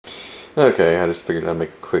Okay, I just figured I'd make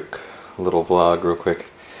a quick little vlog real quick.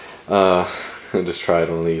 I just tried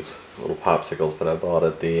one of these little popsicles that I bought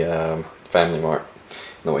at the Family Mart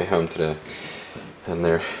on the way home today. And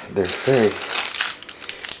they're very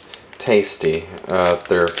tasty. But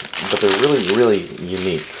they're really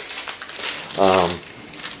unique.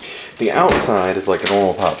 The outside is like a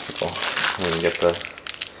normal popsicle. And you get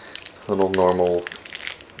the little normal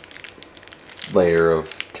layer of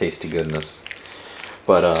tasty goodness.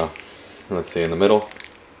 But let's see, in the middle,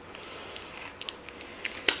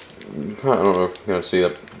 I don't know if you're gonna see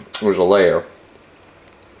that there's a layer.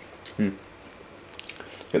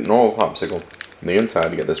 Get normal popsicle. On the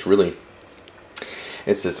inside, you get this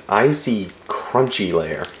it's this icy, crunchy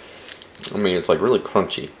layer. I mean, it's like really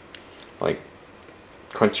crunchy, like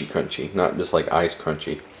crunchy, not just like ice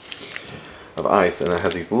crunchy of ice. And it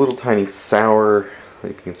has these little tiny sour.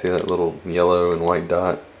 You can see that little yellow and white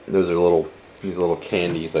dot. Those are these little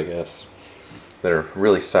candies, I guess, that are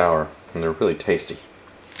really sour and they're really tasty.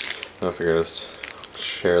 I figured I'd just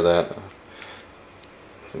share that.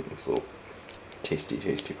 Some of these little tasty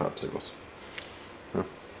popsicles. Huh.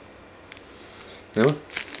 You know,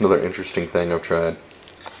 another interesting thing I've tried.